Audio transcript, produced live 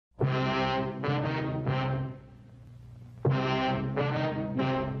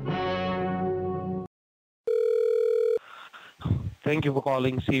Thank you for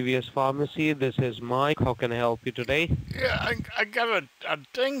calling CVS Pharmacy. This is Mike. How can I help you today? Yeah, I got a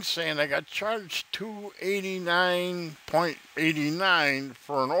thing saying I got charged $289.89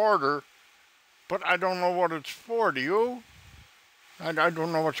 for an order, but I don't know what it's for. Do you? I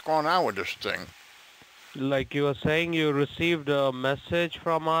don't know what's going on with this thing. Like you were saying, you received a message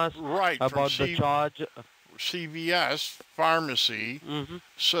from us Right, from about the charge. CVS Pharmacy Mm-hmm,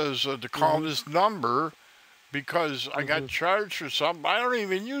 says to call mm-hmm, this number because I got mm-hmm. charged for something. I don't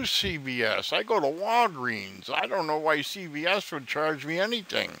even use CVS. I go to Walgreens. I don't know why CVS would charge me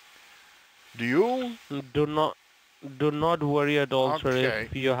anything. Do you? Do not do not worry at all, sir. Okay.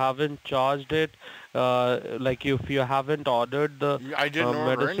 If you haven't charged it, like if you haven't ordered the I didn't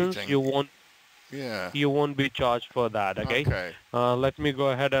order medicines, anything. Yeah. you won't be charged for that. Okay. Okay. Let me go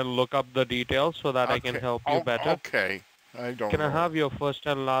ahead and look up the details so that I can Okay. help you Oh, better. okay. I don't Can I know. have your first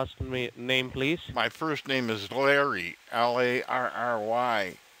and last name, please? My first name is Larry, Larry.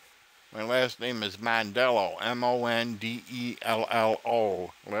 My last name is Mondello, Mondello,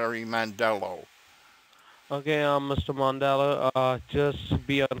 Larry Mondello. Okay, Mr. Mandela, just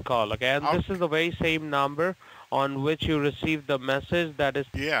be on call, okay? And this Okay. is the very same number on which you received the message that is,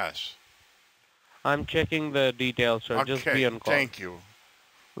 Yes. I'm checking the details, sir. Just be Okay. on call. Thank you.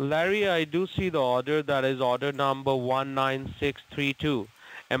 Larry, I do see the order that is order number 19632,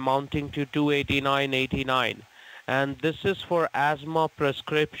 amounting to 289.89. And this is for asthma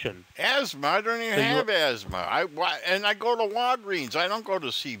prescription. Asthma? I don't even So have asthma. And I go to Walgreens. I don't go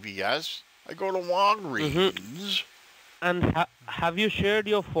to CVS. I go to Walgreens. And have you shared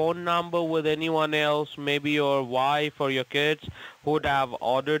your phone number with anyone else, maybe your wife or your kids, who would have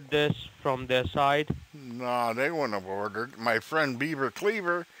ordered this from their side? No, they wouldn't have ordered. My friend Beaver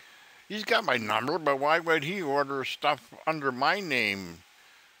Cleaver, he's got my number, but why would he order stuff under my name?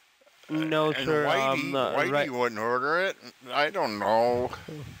 No, And sir. Whitey wouldn't order it. I don't know.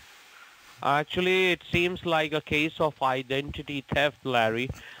 Actually, it seems like a case of identity theft, Larry.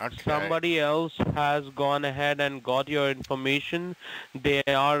 Okay. Somebody else has gone ahead and got your information. They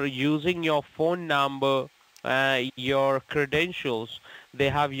are using your phone number, your credentials. They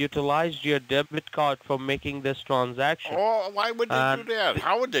have utilized your debit card for making this transaction. Oh, why would they do And that?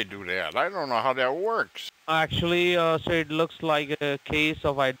 How would they do that? I don't know how that works. actually, so it looks like a case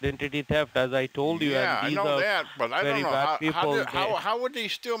of identity theft, as I told you, Yeah, and I these know are that, but I don't very know bad people. how would they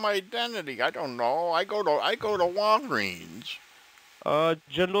steal my identity? I don't know. I go to Walgreens.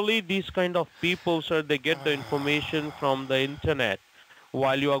 Generally, these kind of people, sir, they get the information from the internet.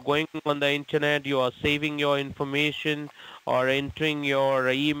 While you are going on the internet, you are saving your information or entering your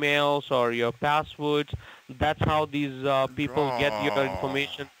emails or your passwords. That's how these people get your Oh,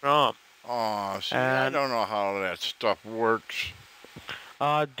 information from. see, I And don't know how that stuff works.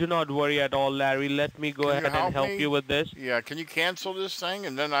 do not worry at all, Larry. Let me go Can you ahead and help help you me? with this. Yeah, can you cancel this thing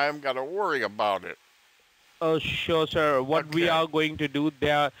and then I haven't got to worry about it? Sure, sir. What we Okay. are going to do,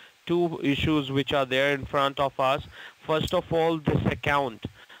 there are two issues which are there in front of us. First of all, this account,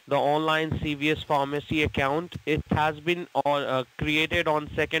 the online CVS pharmacy account, it has been created on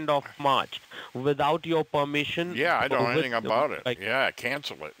 2nd of March without your permission. Yeah, I don't know With anything about it. like Yeah,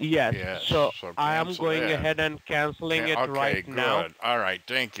 cancel it. yes, Yes, so so I am cancel going that. ahead and canceling it Okay, right now, good. All right,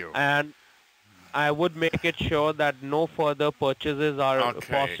 thank you. and I would make it sure that no further purchases are Okay,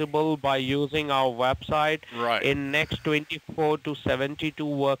 possible by using our website. right. In next 24 to 72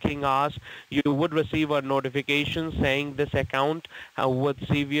 working hours, you would receive a notification saying this account with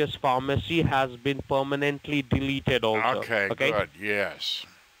CVS Pharmacy has been permanently deleted also. Okay, Okay? good. Yes.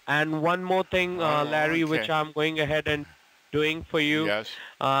 And one more thing, Oh, Larry, which okay. I'm going ahead and doing for you, Yes.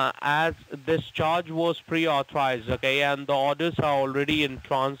 as this charge was pre-authorized, okay, and the orders are already in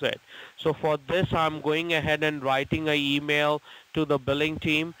transit. So for this, I'm going ahead and writing an email to the billing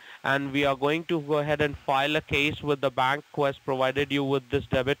team, and we are going to go ahead and file a case with the bank who has provided you with this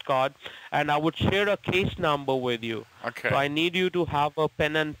debit card, and I would share a case number with you. So Okay. I need you to have a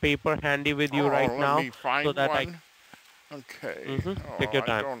pen and paper handy with you right Oh, let now me so find that I... one. Okay. Take Oh, your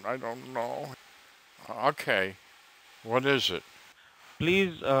time. I don't know. Okay. What is it?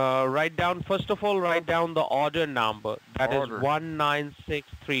 Please write down, first of all, write down the order number. That is Order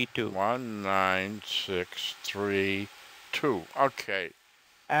 19632. 19632. Okay.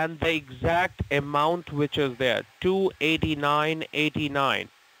 And the exact amount which is there, 289.89.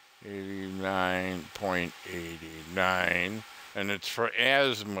 89.89. And it's for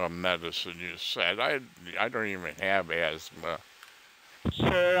asthma medicine, you said. I don't even have asthma.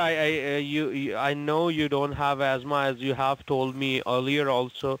 Sir, I know you don't have asthma, as you have told me earlier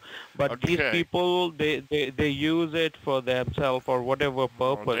also, but these Okay. people, they use it for themselves for whatever Oh,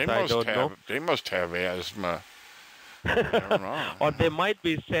 purpose, I don't know. they must have asthma. I don't know. Or they might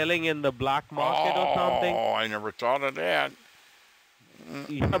be selling in the black market or something. Oh, I never thought of that.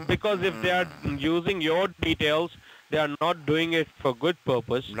 Yeah, because if they are using your details, they are not doing it for good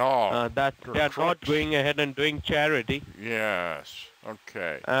purpose. No, That they're they are not crooks. going ahead and doing charity. Yes.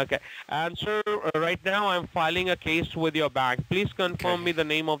 Okay. Okay. And sir, right now I'm filing a case with your bank. Please confirm me Okay. the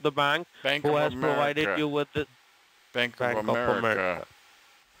name of the bank Bank who of has provided America. you with the Bank of Bank of America. America.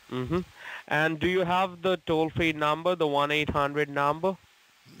 Mm-hmm. And do you have the toll-free number, the 1-800 number?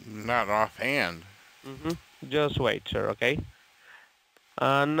 Not offhand. Mm-hmm. Just wait, sir, okay?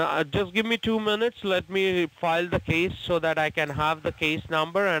 And just give me 2 minutes. Let me file the case so that I can have the case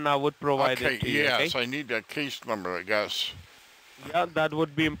number and I would provide Okay. it to you, okay? Yes, I need that case number, I guess. Yeah, that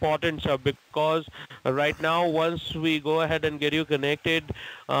would be important, sir, because right now, once we go ahead and get you connected,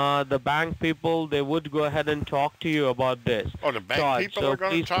 the bank people, they would go ahead and talk to you about this Oh, the bank charge. people So are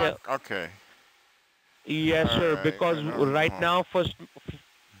going to please talk? tell, Okay. yes, All sir, right. because I don't right know. now,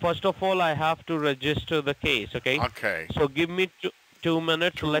 first of all, I have to register the case, okay? Okay. So give me 2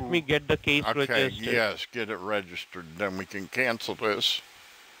 minutes. Let me Two. get the case Okay. registered. Yes, get it registered. Then we can cancel this.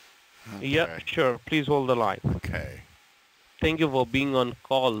 Yeah, Okay. sure. Please hold the line. Okay. Thank you for being on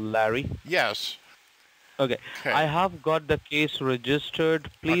call, Larry. Yes. Okay, I Okay. have got the case registered.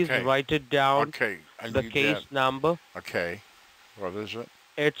 Please Okay. write it down. Okay. I The need that. case number. Okay. What is it?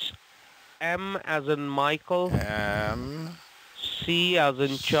 It's M as in Michael, M C as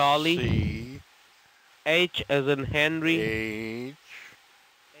in Charlie, C H as in Henry, H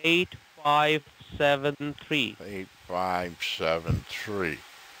 8573. 8573.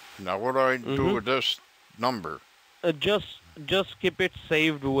 Now, what do I do Mm-hmm. with this number? Just keep it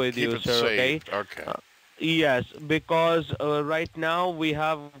saved with Keep you, it sir. Okay. saved. Okay. Yes, because right now we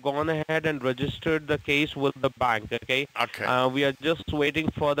have gone ahead and registered the case with the bank, okay? Okay. We are just waiting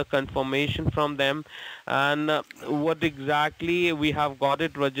for the confirmation from them. And what exactly we have got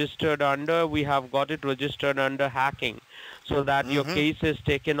it registered under? We have got it registered under hacking, so that your Mm-hmm. case is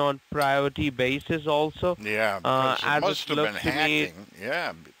taken on priority basis also. Yeah, because it As it must have been looks to me, hacking.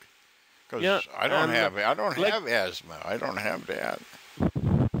 Yeah, yeah, because I don't and have I don't like, have asthma. I don't have that.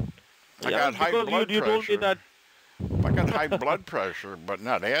 I yeah, got high because you blood you told me pressure. that. I got high blood pressure, but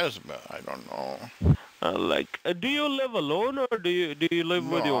not asthma. I don't know. Do you live alone or do you live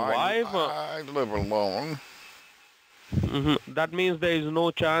No, with your wife? I live alone. That means there is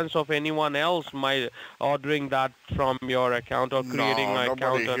no chance of anyone else ordering that from your account or creating No, an nobody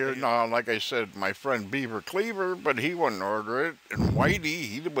account under here. you. No, like I said, my friend Beaver Cleaver, but he wouldn't order it. And Whitey,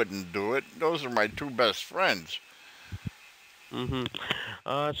 he wouldn't do it. Those are my two best friends. hmm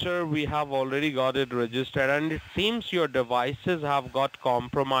Sir, we have already got it registered, and it seems your devices have got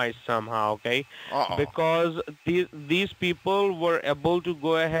compromised somehow, okay? Uh-oh. Because these people were able to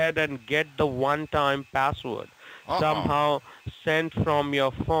go ahead and get the one-time password Uh-oh. somehow sent from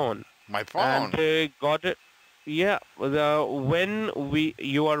your phone, My and phone. they got it. Yeah, when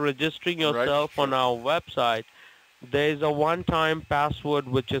you are registering yourself on Register. our website, there is a one-time password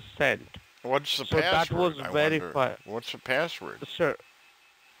which is sent. What's the So that was password, I wonder? verified, What's the password? sir.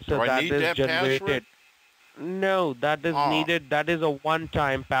 So Do I that need is that generated. password? No, that is Oh, needed. That is a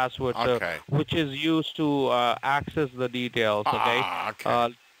one-time password, sir, okay. which is used to access the details. Okay. Okay. Uh,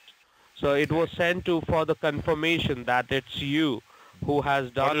 so it Okay. was sent to for the confirmation that it's you who has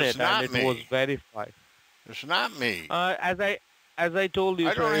But done it's it, and not it was me. verified. It's not me. Uh, as I as I told you,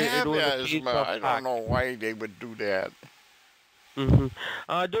 I sir, don't it have was a case asthma. of I don't hack. know why they would do that. hmm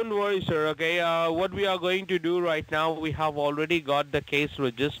don't worry, sir. Okay. What we are going to do right now, we have already got the case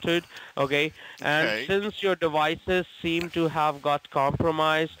registered. Okay. And Okay. since your devices seem to have got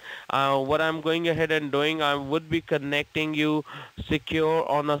compromised, what I'm going ahead and doing, I would be connecting you secure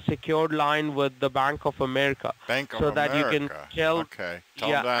on a secured line with the Bank of America, Bank of so that you can America. tell, Okay.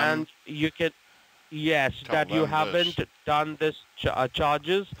 yeah, and you can, yes, Tell that you them haven't this. done this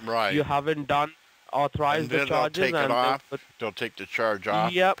charges, you Right. haven't done And authorized the then they'll charges, take it and they off. would, They'll take the charge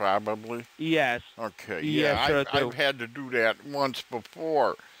off, yep, probably. yes. Okay. Yeah, Yes, sir. I've had to do that once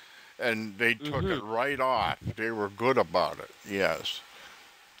before, and they took Mm-hmm. it right off. They were good about it. Yes.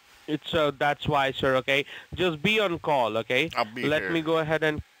 It's that's why, sir. Okay, just be on call. Okay, I'll be let me here. go ahead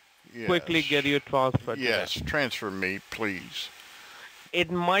and quickly Yes. get you transferred to them. Yes. Transfer me, please.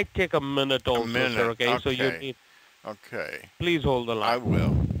 It might take a minute A also, sir. minute. Okay, so you Okay. need. Okay. Please hold the I line.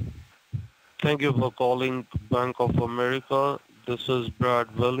 will. Thank you for calling Bank of America. This is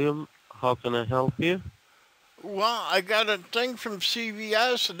Brad William. How can I help you? Well, I got a thing from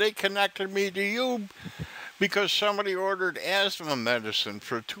CVS and they connected me to you because somebody ordered asthma medicine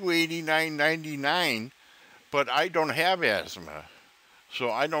for $289.99, but I don't have asthma,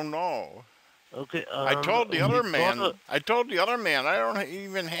 so I don't know. Okay, I and told the we other got a man. I told the other man I don't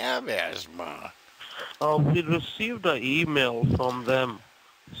even have asthma. we received an email from them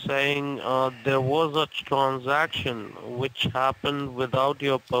saying there was a transaction which happened without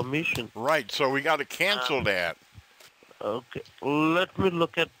your permission. Right. So we got to Uh, cancel that. okay, let me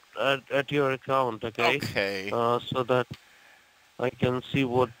look at your account, okay, Okay. so that I can see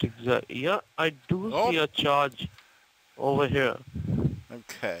what exact. Yeah, I do Oh. see a charge over here.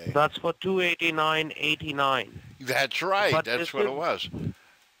 Okay. That's for 289.89. That's right. But this That's what it is was.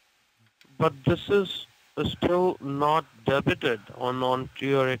 this is still not debited onto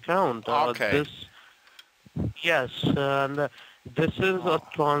your account. Okay. This Yes, and this is a Oh.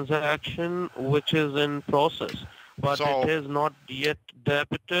 transaction which is in process, but it So. is not yet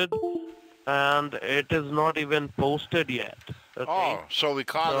debited and it is not even posted yet. Okay, Oh. So we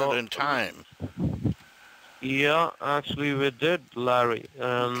caught it so in time. yeah, actually we did, Larry,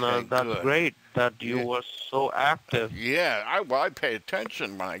 and Okay. that's Good. great that you Yeah. were so active. Yeah. I pay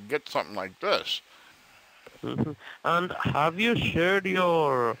attention when I get something like this. Mhm. And have you shared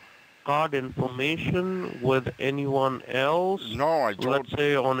your card information with anyone else? No, I told. Let's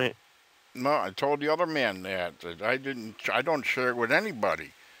say on a No, I told the other man that I didn't. I don't share it with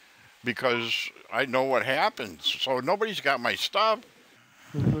anybody because I know what happens. So nobody's got my stuff.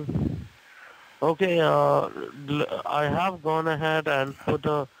 Mhm. Okay, I have gone ahead and put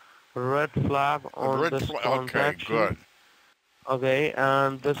a red flag A on red this flag. Okay. transaction. Good. Okay,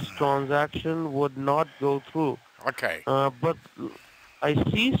 and this transaction would not go through. Okay. But I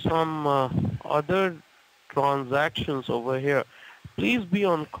see some other transactions over here. Please be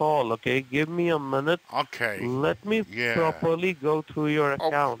on call, okay? Give me a minute. Okay. Let me Yeah. properly go through your Oh,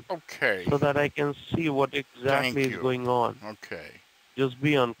 account okay. so that I can see what exactly Thank is you. going on. Okay. Just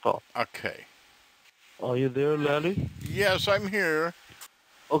be on call. Okay. Are you there, Lally? Yes, I'm here.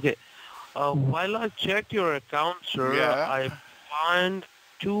 Okay. While I check your account, sir, Yeah. I find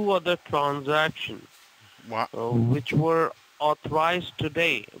two other transactions What? which were authorized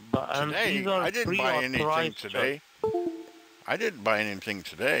today, and these Today? are I didn't buy anything pre-authorized charges. today. I didn't buy anything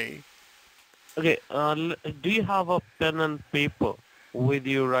today. Okay, do you have a pen and paper with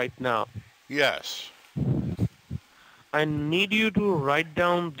you right now? Yes. I need you to write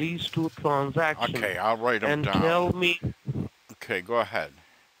down these two transactions Okay, I'll write them and down. tell me Okay, go ahead.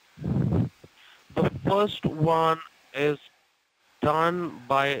 the first one is done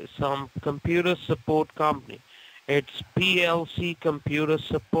by some computer support company. It's PLC Computer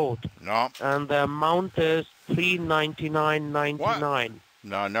Support, No. and the amount is What? 399.99.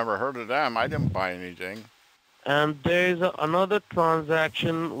 No, I never heard of them. I didn't buy anything. And there is another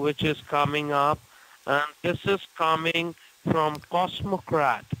transaction which is coming up, and this is coming from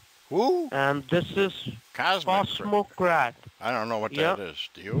Cosmocrat, Who? and this is Cosmic. Cosmocrat. I don't know what Yeah, that is.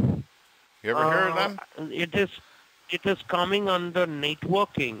 Do you? You ever hear of them? it is coming under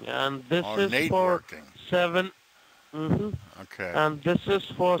networking, and this Oh, is for networking. seven. Mhm. Okay. And this is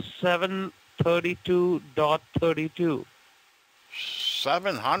for 732.32.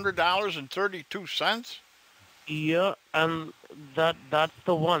 $700.32? Yeah, and that's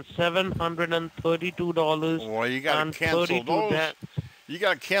the one. $732 Well, you got to and cancel 32 those. cents. You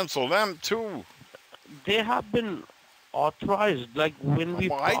got to cancel them too. They have been authorized. Like when we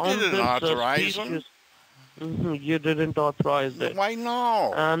Well, I found didn't this authorize them. species, you didn't authorize it. Why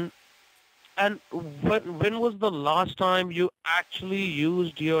no? And and when was the last time you actually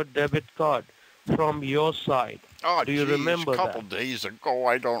used your debit card from your side? Oh, Do you geez, a remember couple that? days ago,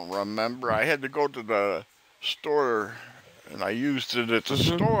 I don't remember. I had to go to the store, and I used it at the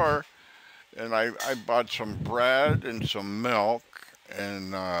Mm-hmm. store, and I bought some bread and some milk,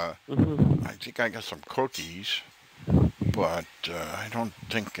 and Mm-hmm. I think I got some cookies, but I don't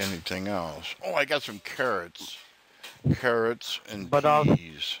think anything else. Oh, I got some carrots and But af-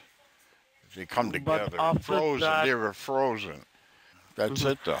 peas. They come but together, after frozen. that, They were frozen. That's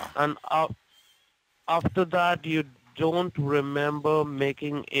mhm. it, though. and after that, you don't remember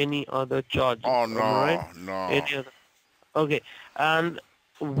making any other charges. Oh Am I right? no, no. Any other? Okay. And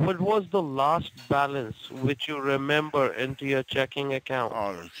what was the last balance which you remember into your checking account?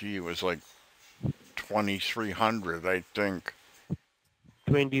 Oh gee, it was like 2,300, I think.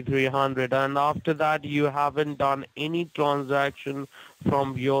 2300. And after that, you haven't done any transaction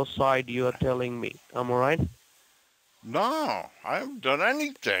from your side, you are telling me. Am I right? No, I haven't done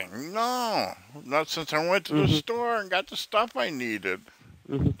anything. No, not since I went to the Mm-hmm. store and got the stuff I needed.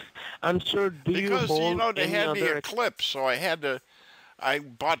 Mm-hmm. And sir, do you Because hold they any had the other eclipse, so I had to. I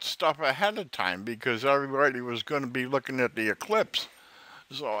bought stuff ahead of time because everybody was going to be looking at the eclipse.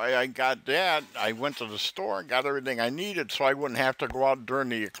 So I got that. I went to the store and got everything I needed so I wouldn't have to go out during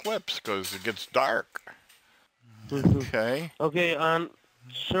the eclipse because it gets dark. Hmm. Okay. Okay, and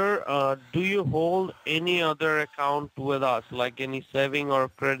sir, do you hold any other account with us, like any saving or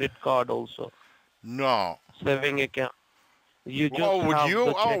credit card also? No. Saving account. You just Well, would have you?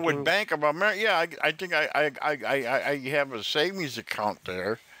 the Oh, with checking. Bank of America? Yeah, I think I have a savings account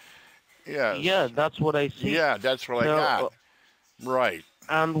there. Yeah, Yes. that's what I see. Yeah, that's what I So, got. Right.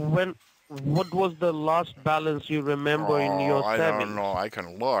 and what was the last balance you remember in Oh, your I don't savings? know. I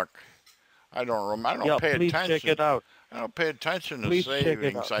can look. I don't Yeah, pay please check attention. it out. I don't pay attention to Please check it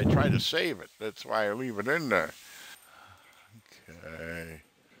savings. out. I try to save it. That's why I leave it in there. Okay.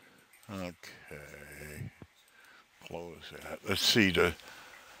 Okay. Close that. Let's see. The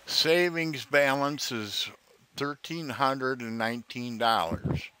savings balance is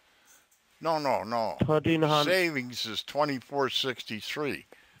 $1,319. No, no, no. The 1300 savings is 2463.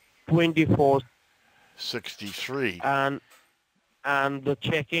 24 63. and the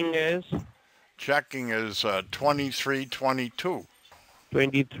checking is Checking is 2322. Is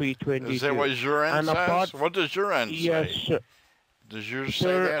that 2322. what your end And apart, says? What does your end yes, say? Does yours say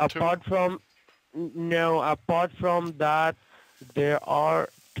sir, that too? apart from, no, apart from that, there are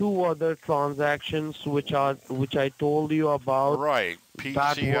two other transactions which I told you about Right.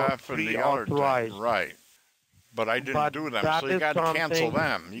 that were PCF and the other thing. pre-authorized. Right. But I didn't But do them, so that you is got to cancel something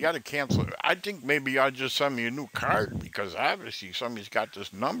them. You got to cancel. I think maybe I'll just send me a new card because obviously somebody's got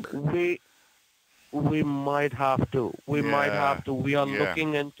this number. we we might have to. We might Yeah. have to. We are Yeah.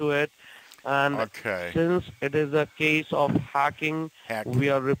 looking into it. And Okay. since it is a case of hacking, we Hacking.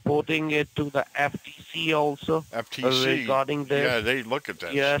 are reporting it to the FTC also FTC. regarding this. Yeah, they look at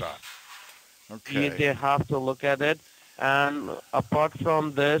that Yes, stuff. Okay. they have to look at it. And apart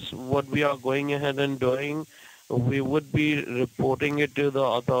from this, what we are going ahead and doing, we would be reporting it to the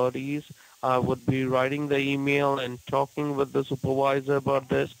authorities. I would be writing the email and talking with the supervisor about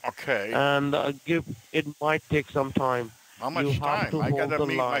this. Okay. And give it might take some time. How You much have time? to I got hold to the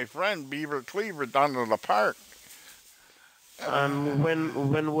meet line. my friend Beaver Cleaver down in the park. And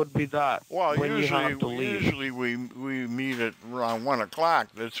when would be that? Well, When you usually have to leave? we meet at around 1 o'clock.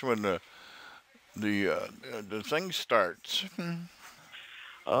 That's when the thing starts.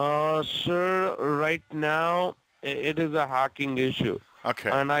 Sir, right now it is a hacking issue, Okay.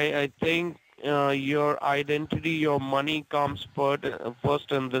 and I think your identity, your money comes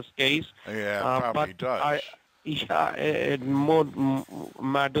first in this case. Yeah, it But probably does. yeah, it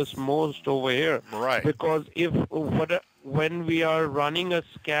matters most over here Right. because if when we are running a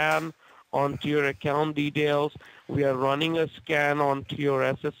scan onto your account details, we are running a scan onto your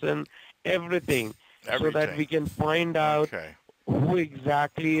SSN, everything, so that Everything. we can find out Okay. who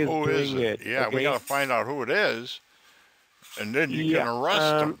exactly is Who is doing it? it. Yeah, we got Okay. to find out who it is, and then you can Yeah.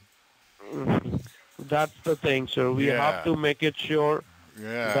 arrest them. That's the thing, sir. We have Yeah. to make it sure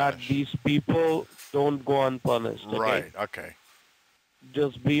that Yes. these people don't go unpunished. Okay. Right. Okay.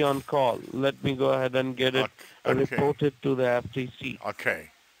 Just be on call. Let me go ahead and get it Okay. reported to the FTC.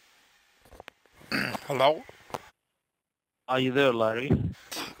 Okay. Hello? Are you there, Larry?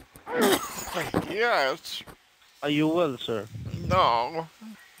 Yes. Are you well, sir? No.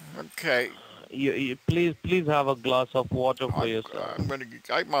 Okay. Please have a glass of water for I'm, yourself.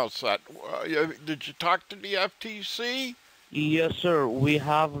 I'm all set. Did you talk to the FTC? Yes, sir. We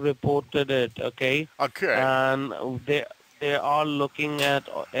have reported it. Okay. Okay. And they are looking at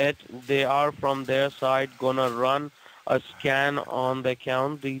it. They are from their side gonna run a scan on the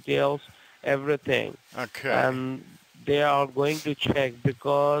account details, everything, Okay. and they are going to check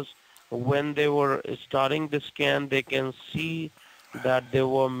because when they were starting the scan, they can see that there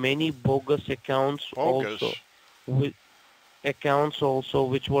were many bogus accounts also, Bogus. with accounts also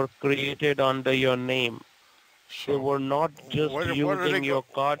which were created under your name. They So were not just what are they using go? your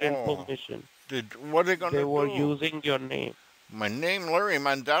card Oh, information. what are they They gonna were do? using your name. My name, Larry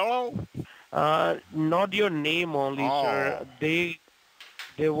Mandello? Not your name only, Oh, sir.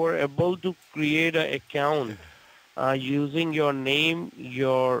 They were able to create an account using your name,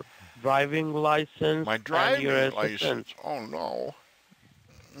 your driving license, my and your driving SSN. license. Oh no.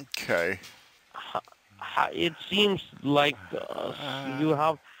 Okay. It seems like Uh, you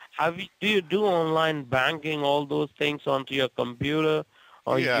do you do online banking, all those things onto your computer,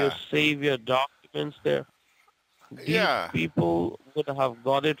 or you yeah. just save your documents there? These Yeah. people would have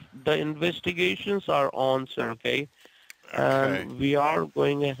got it. The investigations are on, sir, okay? Okay. And we are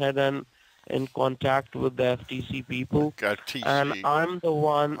going ahead and in contact with the FTC people. Got And TC. I'm the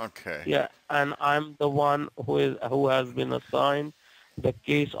one, Okay. yeah, and I'm the one who has been assigned the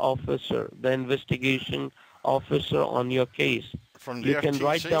case officer, the investigation officer on your case. From the You can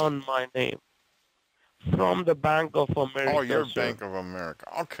write FTC? down my name from the Bank of Oh, America, you're sir. Bank of America.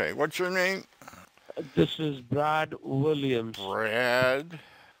 Okay, what's your name? This is Brad Williams. Brad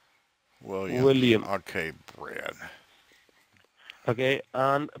Williams. William. Okay, Brad. Okay,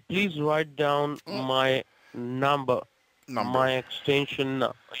 and please write down Mm, my number, number. my extension.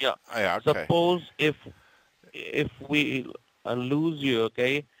 Yeah. Yeah, okay. Suppose if we lose you,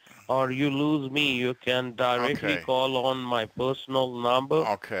 okay, or you lose me, you can directly Okay. call on my personal number.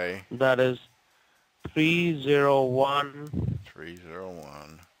 Okay. That is 301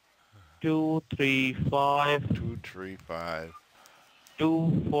 301 235 235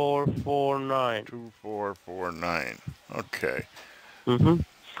 2449. 2449. Okay. Mm-hmm.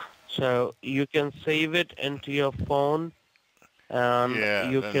 So you can save it into your phone and Yeah,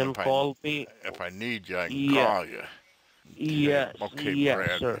 you then can call me. if I need you, I can Yeah, call you. Okay. yes, Okay, yes,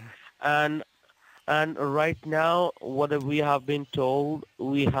 Brad. sir. And and right now, what we have been told,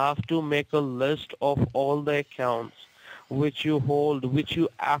 we have to make a list of all the accounts which you hold, which you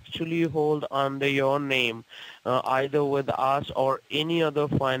actually hold under your name, either with us or any other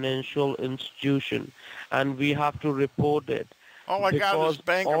financial institution, and we have to report it All I got is because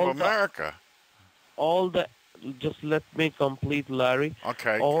Bank of America. all the just let me complete, Larry.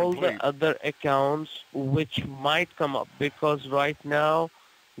 Okay, All the complete. other accounts which might come up, because right now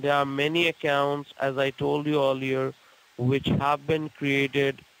there are many accounts, as I told you earlier, which have been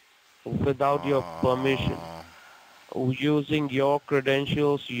created without your permission, Uh, using your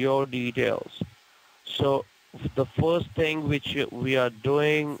credentials, your details. So the first thing which we are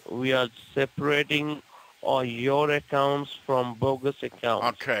doing, we are separating all your accounts from bogus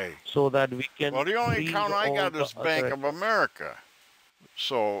accounts okay. so that we can Well, the only freeze account I all got the is other Bank of accounts. America.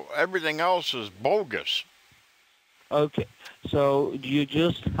 So everything else is bogus. Okay, so you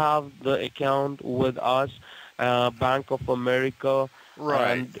just have the account with us, Bank of America,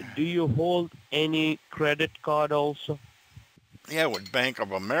 Right. and do you hold any credit card also? Yeah, with Bank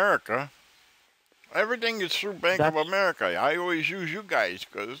of America. Everything is through Bank of That's America. I always use you guys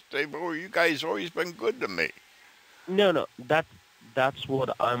because you guys always been good to me. no, no, that's what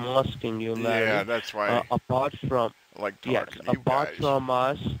I'm asking you, Yeah, Larry. that's why Apart from I like yes, talking to you apart guys. from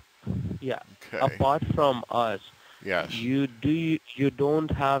us, yeah, Okay. apart from us, Yes. you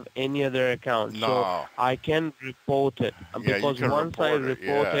don't have any other account, so No. I can report it Yeah, you because can once I report it.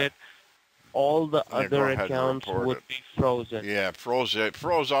 report Yeah. it, all the Yeah, go other ahead and accounts report would it. be frozen. Yeah, froze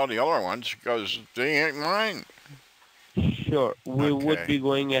all the other ones because they ain't mine. Sure, we would Okay. be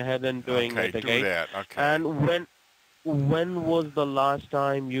going ahead and doing Okay, it, do okay? that. Okay. And when was the last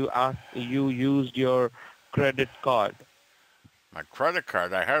time you used your credit card? My credit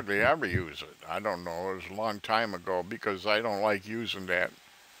card, I hardly ever use it. I don't know. It was a long time ago because I don't like using that.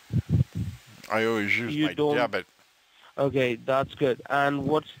 I always use You my don't. debit. Okay, that's good. And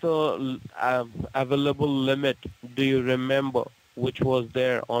what's the available limit? Do you remember which was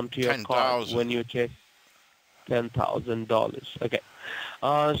there onto your card when 10,000. you checked? $10,000. Okay.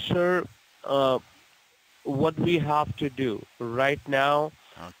 Sir, uh, what we have to do right now,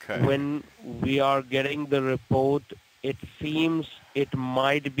 Okay. when we are getting the report, it seems it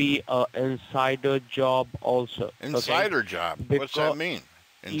might be a insider job also. Okay, Insider job. What's that because mean?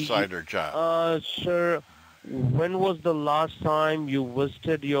 Insider job. sir, when was the last time you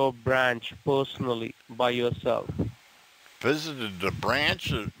visited your branch personally by yourself? Visited the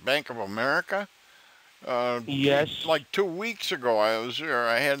branch at Bank of America. Yes. Like 2 weeks ago, I was there.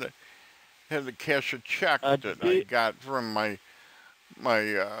 I had to cash a check that I Do, got from my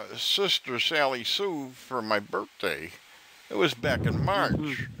sister Sally Sue for my birthday. It was back in mhm,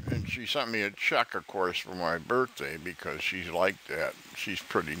 March, and she sent me a check, of course, for my birthday because she's like that. She's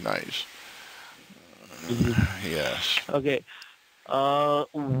pretty nice. mhm. Yes. Okay.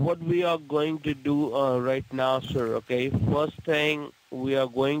 What we are going to do right now, sir, okay? First thing, we are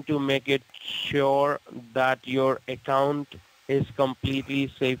going to make it sure that your account is completely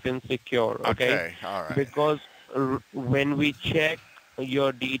safe and secure, okay? Okay. All right. Because when we check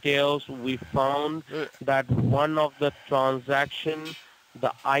your details, we found Uh, that one of the transaction,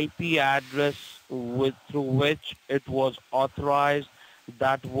 the IP address through which it was authorized,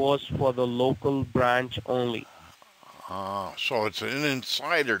 that was for the local branch only. so it's an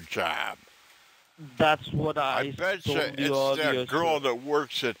insider job. That's what I I bet you told you it's earlier, that girl sir. that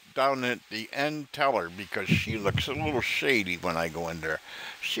works down at the end teller because she looks a little shady when I go in there.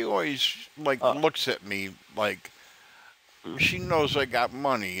 She always like Uh, looks at me like she knows I got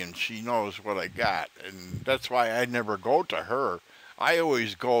money and she knows what I got, and that's why I never go to her. I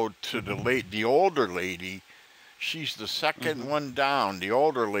always go to the older lady. She's the second mhm, one down, the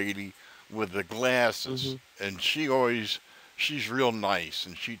older lady with the glasses, mhm. and she's real nice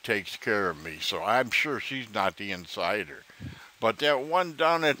and she takes care of me, so I'm sure she's not the insider. But that one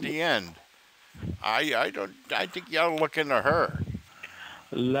down at the end, I think you ought to look into her.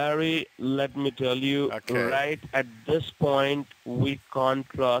 Larry, let me tell you, Okay. right at this point, we can't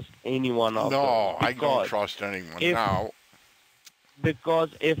trust any one of those No, I don't trust anyone if now.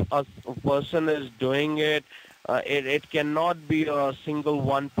 if a person is doing it, it cannot be a single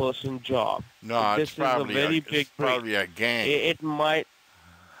one person job. No, This is a very it's big breach. probably a gang. It, it might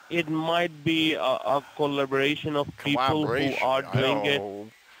it might be a collaboration of people who Collaboration. are I doing it.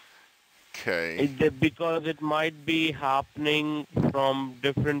 don't. Okay. Because it might be happening from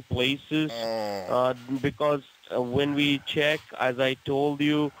different places. Oh. Uh, because when we check, as I told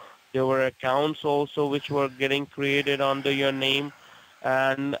you, there were accounts also which were getting created under your name,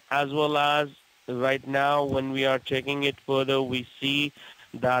 and as well as right now when we are checking it further, we see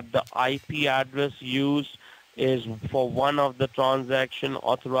that the IP address used is for one of the transaction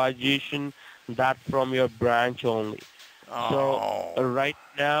authorization that from your branch only. So Oh. right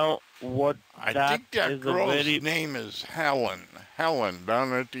now, what I that think that is a girl's very, name is Helen. Helen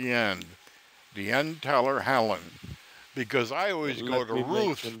down at the end. The end teller, Helen. Because I always go let to me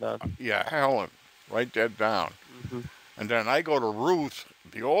Ruth. mention that. Yeah, Helen. Write that down. Hmm. And then I go to Ruth,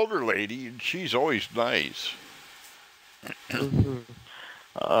 the older lady, and she's always nice. Hmm.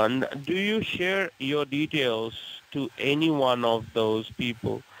 Do you share your details to any one of those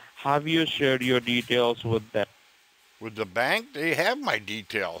people? Have you shared your details with them? With the bank, they have my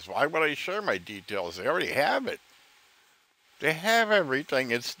details. Why would I share my details? They already have it. They have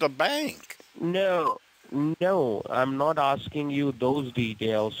everything. It's the bank. No, no, I'm not asking you those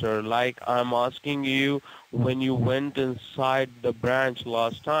details, sir. Like I'm asking you when you went inside the branch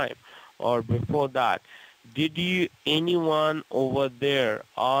last time or before that. Did you anyone over there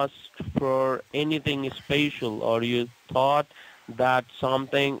ask for anything special or you thought that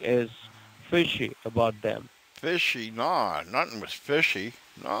something is fishy about them? Fishy? No, nothing was fishy.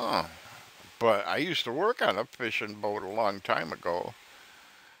 No. But I used to work on a fishing boat a long time ago.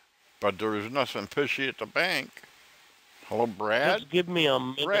 But there was nothing fishy at the bank. Hello, Brad? Just give me a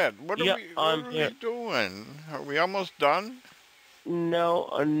minute. Brad, Yeah, what I'm are we here. doing? Are we almost done? No,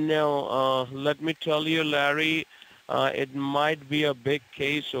 no. Let me tell you, Larry, it might be a big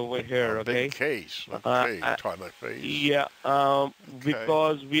case over A here, big okay? case. Uh, Okay, uh, toilet face. yeah, Okay.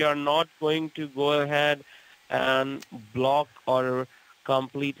 because we are not going to go ahead and block or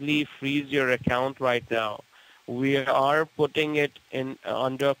completely freeze your account right now. We are putting it in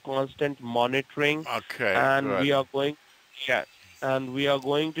under constant monitoring, Okay, and good. we are going, yes, and we are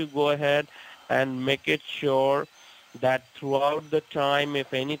going to go ahead and make it sure that throughout the time,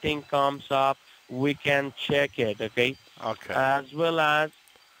 if anything comes up, we can check it, okay? Okay. As well as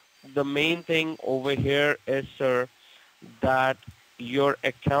the main thing over here is, sir, that your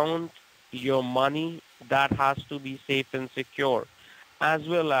account, your money, that has to be safe and secure, as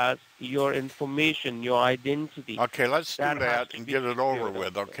well as your information, your identity, Okay, let's do that has that to and be get it over secured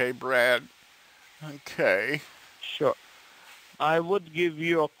with. also. Okay, Brad? Okay. Sure. I would give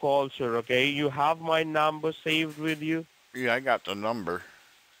you a call, sir, okay? You have my number saved with you? Yeah, I got the number.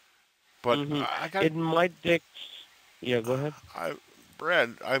 But Mm-hmm. I got It might take, yeah, go ahead. I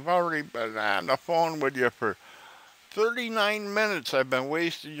Brad, I've already been on the phone with you for 39 minutes. I've been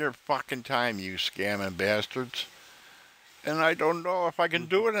wasting your fucking time, you scamming bastards. And I don't know if I can Mhm.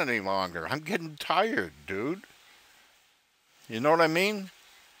 do it any longer. I'm getting tired, dude. You know what I mean?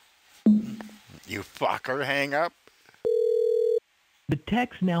 You fucker, hang up. The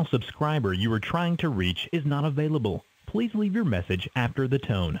Text Now subscriber you are trying to reach is not available. Please leave your message after the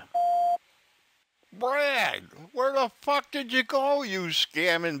tone. Brad, where the fuck did you go, you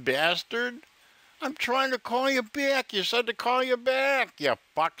scamming bastard? I'm trying to call you back. You said to call you back. You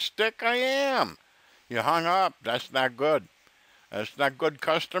fuckstick, I am. You hung up. That's not good. That's not good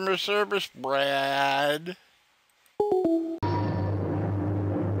customer service, Brad.